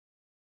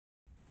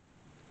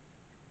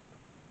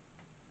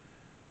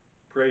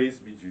Praise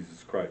be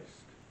Jesus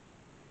Christ.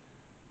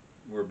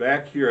 We're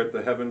back here at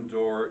the Heaven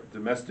Door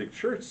Domestic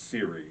Church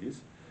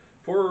series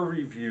for a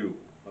review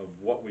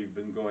of what we've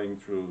been going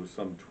through,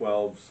 some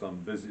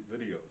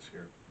videos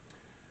here.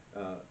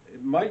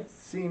 It might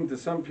seem to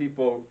some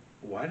people,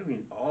 why do we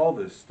need all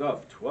this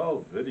stuff,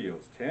 12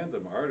 videos,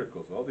 Tandem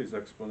articles, all these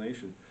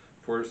explanations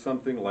for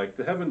something like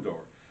the Heaven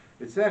Door?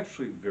 It's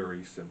actually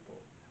very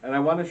simple. And I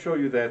want to show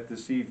you that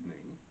this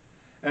evening,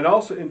 and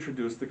also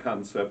introduce the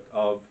concept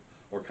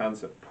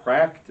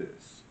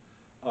practice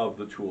of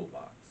the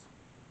toolbox.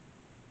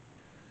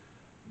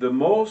 The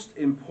most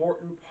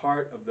important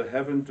part of the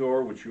Heaven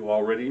Door, which you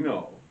already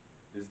know,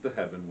 is the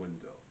heaven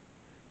window.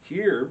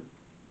 Here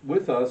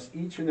with us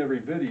each and every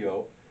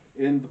video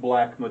in the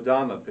Black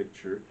Madonna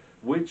picture,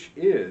 which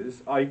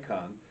is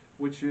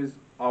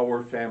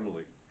our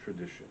family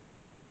tradition.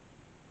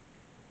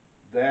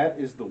 That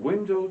is the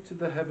window to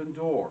the Heaven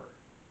Door.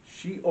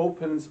 She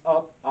opens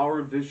up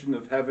our vision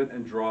of heaven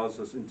and draws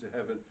us into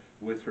heaven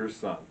with her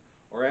Son.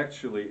 Or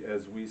actually,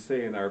 as we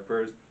say in our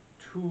prayers,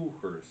 to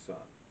her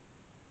Son.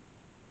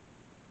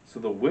 So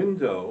the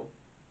window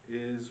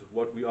is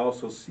what we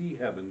also see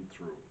heaven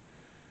through.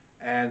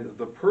 And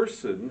the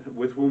person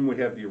with whom we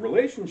have the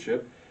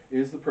relationship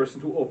is the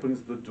person who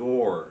opens the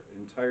door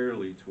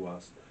entirely to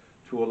us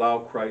to allow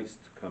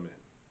Christ to come in.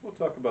 We'll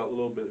talk a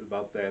little bit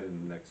about that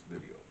in the next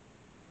video.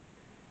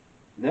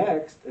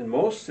 Next, and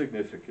most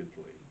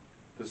significantly,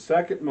 the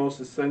second most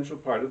essential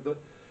part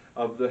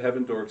of the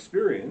Heaven Door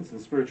experience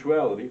and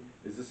spirituality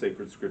is the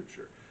sacred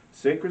scripture.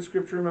 Sacred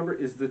scripture, remember,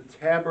 is the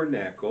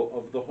tabernacle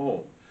of the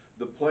home,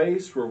 the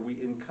place where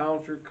we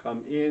encounter,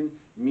 come in,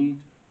 meet,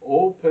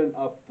 open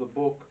up the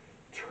book,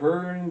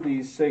 turn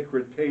these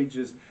sacred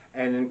pages,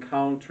 and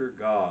encounter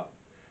God.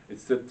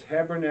 It's the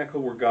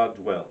tabernacle where God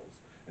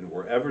dwells. And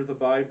wherever the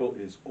Bible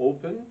is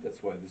open,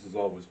 that's why this is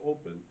always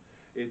open,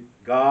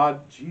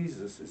 God,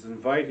 Jesus, is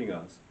inviting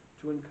us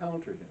to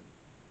encounter him.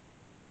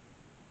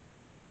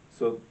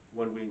 So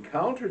when we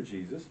encounter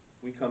Jesus,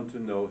 we come to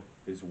know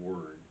his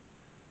word.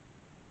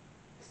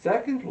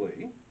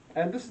 Secondly,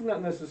 and this is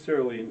not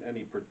necessarily in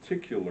any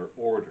particular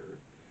order,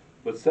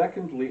 but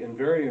secondly and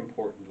very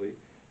importantly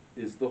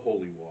is the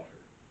holy water.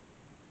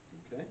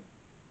 Okay?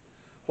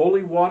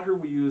 Holy water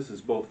we use as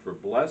both for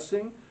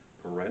blessing,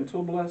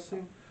 parental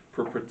blessing,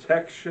 for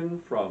protection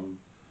from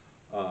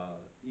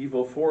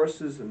evil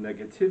forces and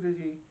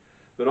negativity,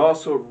 but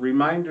also a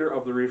reminder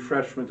of the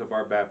refreshment of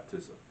our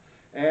baptism.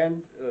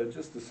 And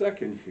just a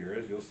second here,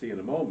 as you'll see in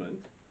a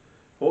moment,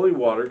 holy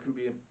water can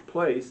be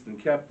placed and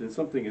kept in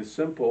something as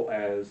simple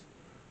as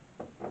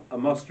a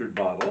mustard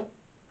bottle,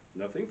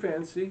 nothing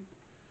fancy.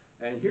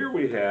 And here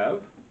we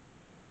have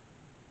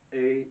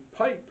a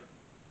pipe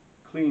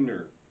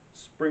cleaner,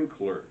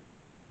 sprinkler.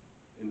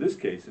 In this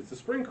case, it's a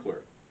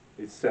sprinkler.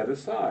 It's set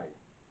aside.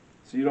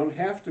 So you don't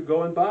have to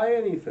go and buy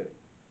anything.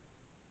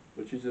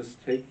 But you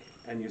just take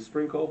and you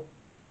sprinkle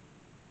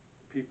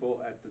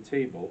people at the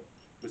table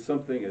with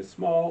something as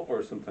small,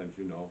 or sometimes,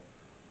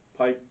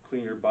 pipe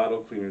cleaner,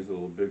 bottle cleaner is a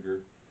little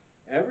bigger.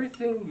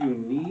 Everything you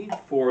need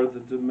for the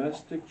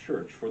domestic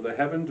church, for the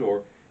Heaven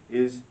Door,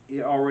 is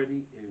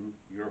already in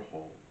your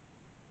home.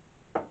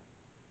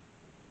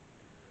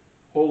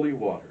 Holy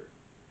water,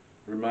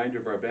 reminder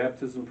of our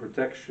baptism,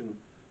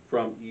 protection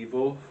from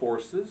evil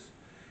forces,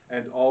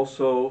 and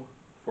also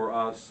for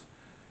us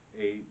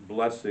a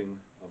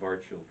blessing of our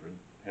children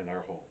and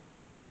our home.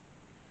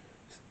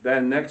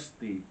 Then next,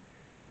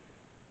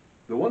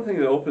 the one thing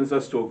that opens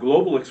us to a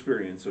global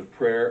experience of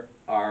prayer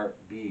are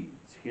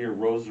beads. Here,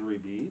 rosary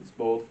beads.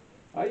 Both,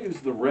 I use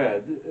the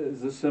red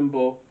as a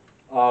symbol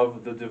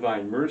of the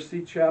Divine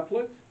Mercy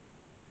chaplet,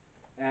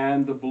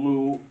 and the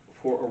blue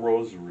for a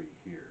rosary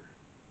here.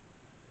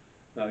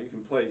 Now you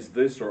can place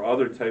this or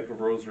other type of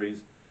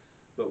rosaries,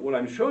 but what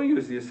I'm showing you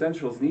is the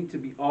essentials need to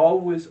be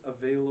always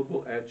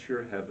available at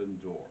your Heaven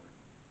Door.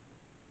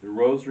 The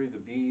rosary, the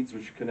beads,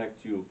 which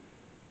connect you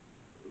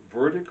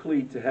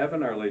vertically to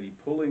heaven, Our Lady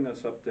pulling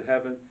us up to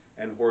heaven,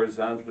 and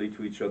horizontally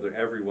to each other,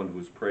 everyone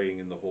who's praying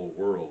in the whole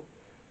world,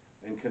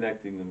 and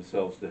connecting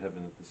themselves to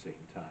heaven at the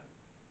same time.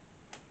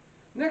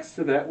 Next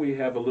to that, we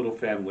have a little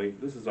family.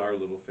 This is our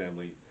little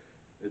family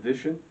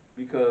edition,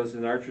 because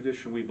in our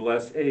tradition we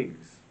bless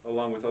eggs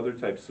along with other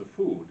types of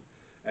food.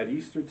 At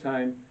Easter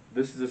time,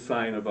 this is a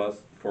sign of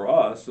for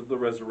us, of the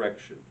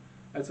resurrection.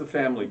 That's a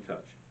family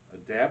touch,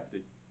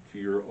 adapted to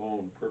your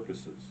own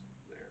purposes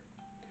there.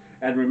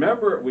 And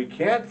remember, we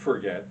can't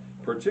forget,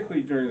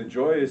 particularly during the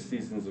joyous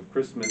seasons of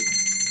Christmas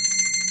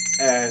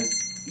and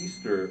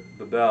Easter,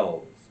 the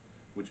bells,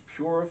 which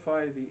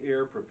purify the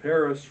air,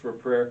 prepare us for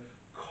prayer,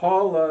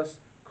 call us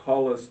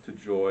to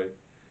joy,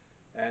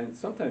 and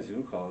sometimes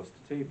even call us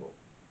to table.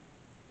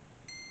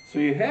 So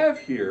you have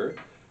here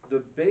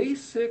the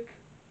basic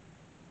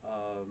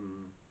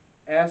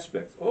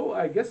aspects. Oh,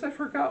 I guess I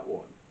forgot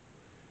one.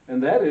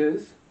 And that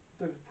is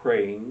the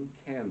praying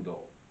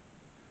candle.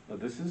 Now,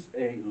 this is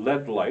a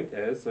LED light,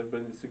 as I've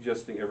been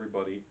suggesting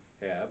everybody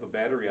have, a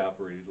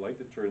battery-operated light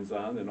that turns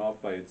on and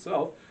off by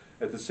itself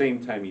at the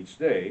same time each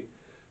day.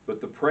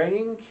 But the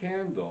praying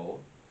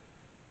candle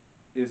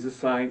is a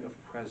sign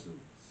of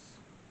presence,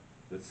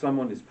 that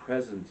someone is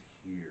present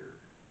here.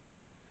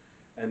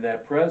 And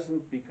that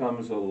present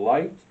becomes a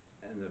light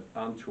and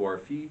unto our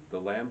feet,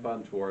 the lamp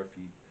unto our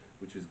feet,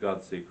 which is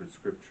God's sacred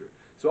scripture.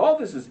 So all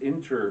this is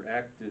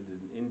interacted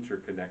and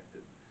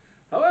interconnected.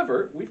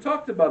 However, we've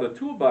talked about a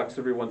toolbox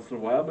every once in a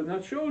while, but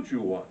not showed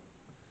you one.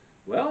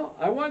 Well,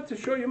 I want to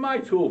show you my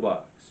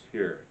toolbox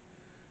here.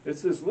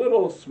 It's this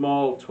little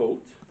small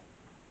tote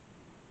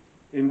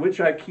in which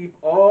I keep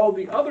all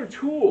the other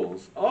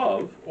tools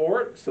of,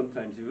 or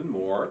sometimes even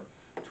more,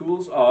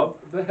 tools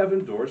of the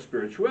heaven door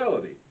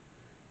spirituality.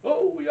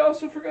 Oh, we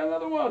also forgot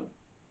another one.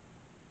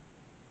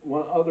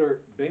 One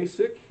other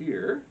basic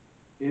here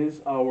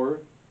is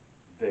our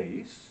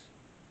vase,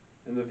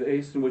 and the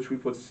vase in which we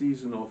put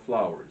seasonal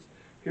flowers.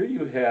 Here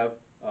you have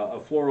a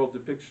floral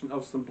depiction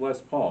of some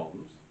blessed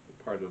palms,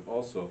 part of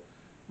also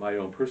my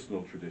own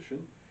personal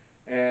tradition,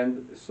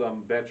 and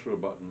some bachelor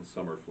button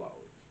summer flowers.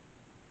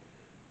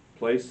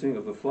 Placing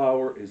of the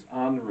flower is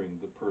honoring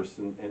the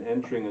person and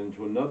entering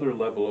into another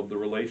level of the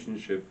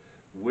relationship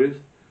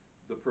with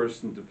the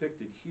person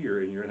depicted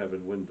here in your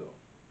heaven window.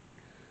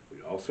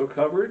 We also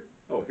covered,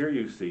 oh, here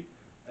you see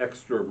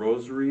extra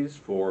rosaries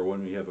for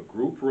when we have a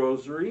group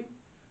rosary.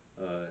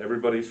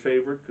 Everybody's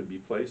favorite could be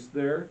placed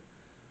there.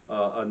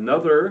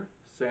 Another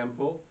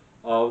sample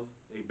of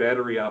a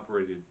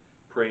battery-operated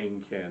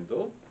praying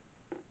candle.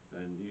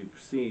 And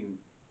you've seen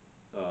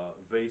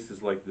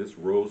vases like this,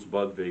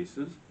 rosebud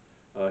vases.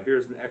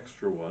 Here's an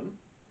extra one.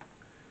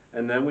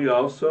 And then we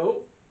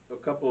also, a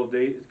couple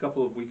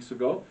of weeks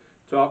ago,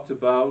 talked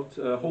about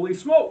holy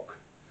smoke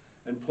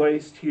and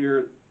placed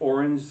here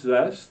orange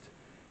zest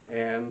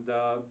and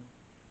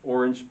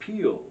orange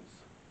peels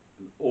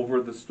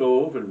over the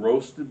stove and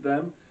roasted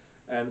them.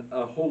 And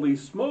a holy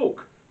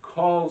smoke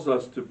calls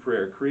us to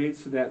prayer,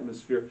 creates an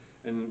atmosphere,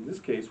 and in this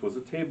case was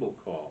a table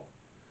call.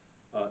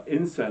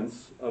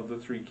 Incense of the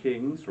three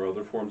kings, or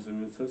other forms of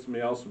incense,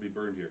 may also be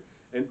burned here.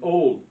 An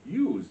old,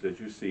 used, as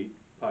you see,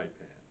 pie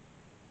pan.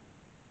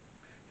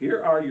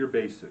 Here are your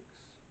basics,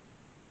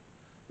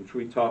 which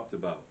we talked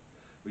about.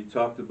 We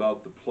talked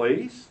about the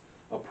place,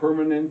 a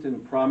permanent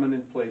and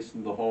prominent place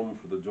in the home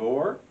for the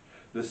door,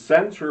 the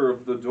center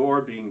of the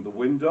door being the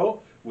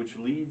window, which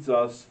leads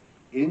us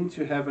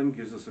into heaven,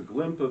 gives us a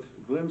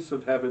glimpse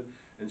of heaven,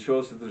 and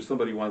shows that there's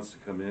somebody who wants to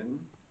come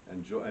in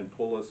and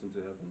pull us into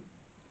heaven.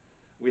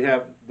 We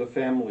have the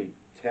family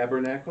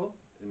tabernacle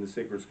in the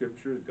sacred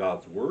scripture,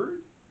 God's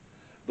word.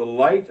 The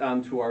light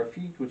unto our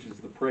feet, which is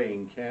the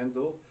praying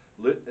candle,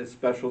 lit at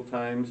special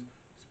times,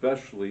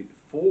 especially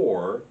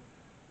for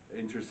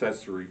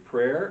intercessory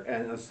prayer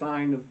and a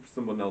sign of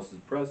someone else's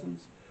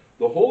presence.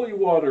 The holy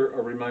water,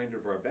 a reminder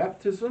of our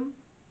baptism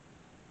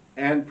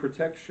and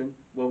protection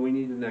when we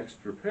need an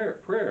extra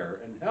prayer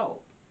and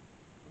help.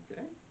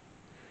 Okay?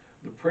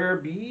 The prayer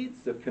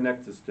beads that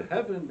connect us to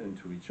heaven and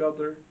to each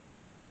other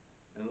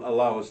and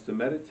allow us to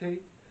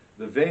meditate.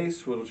 The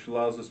vase, which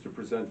allows us to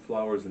present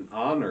flowers and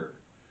honor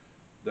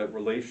that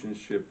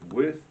relationship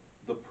with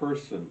the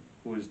person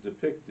who is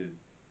depicted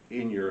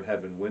in your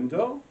heaven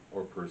window,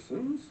 or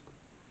persons.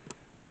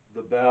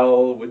 The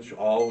bell, which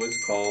always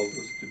calls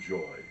us to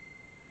joy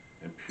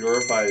and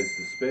purifies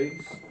the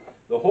space.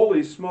 The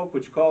holy smoke,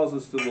 which calls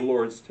us to the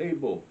Lord's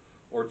table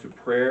or to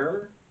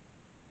prayer.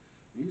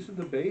 These are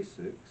the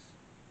basics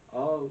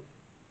of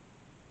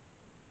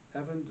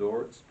heaven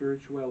door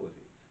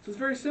spirituality. So it's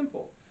very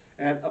simple.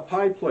 And a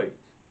pie plate,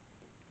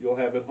 you'll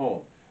have at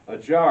home. A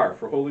jar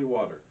for holy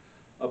water.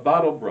 A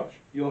bottle brush,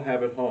 you'll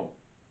have at home.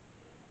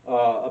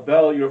 A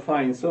bell you'll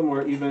find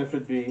somewhere, even if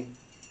it be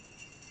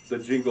the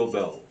jingle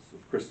bells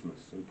of Christmas,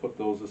 and put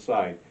those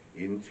aside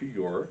into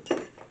your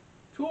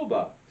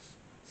toolbox.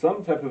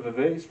 Some type of a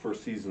vase for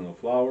seasonal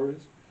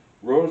flowers,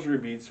 rosary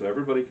beads so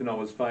everybody can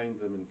always find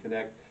them and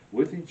connect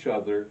with each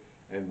other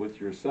and with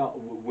yourself,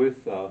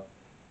 with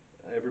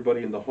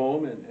everybody in the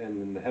home and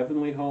in the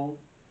heavenly home.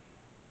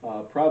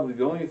 Probably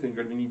the only thing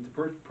you're going to need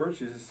to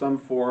purchase is some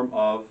form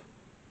of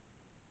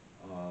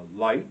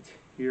light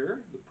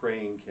here, the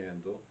praying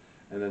candle,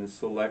 and then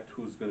select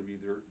who's going to be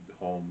their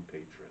home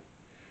patron.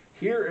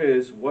 Here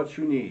is what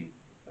you need,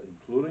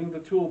 including the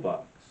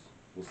toolbox.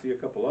 We'll see a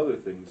couple other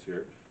things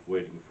here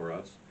waiting for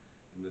us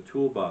in the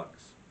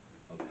toolbox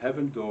of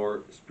heaven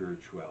door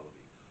spirituality.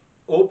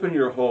 Open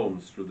your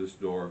homes through this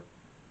door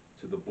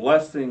to the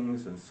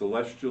blessings and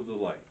celestial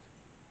delight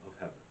of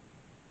heaven.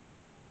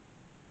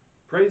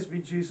 Praise be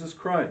Jesus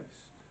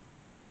Christ.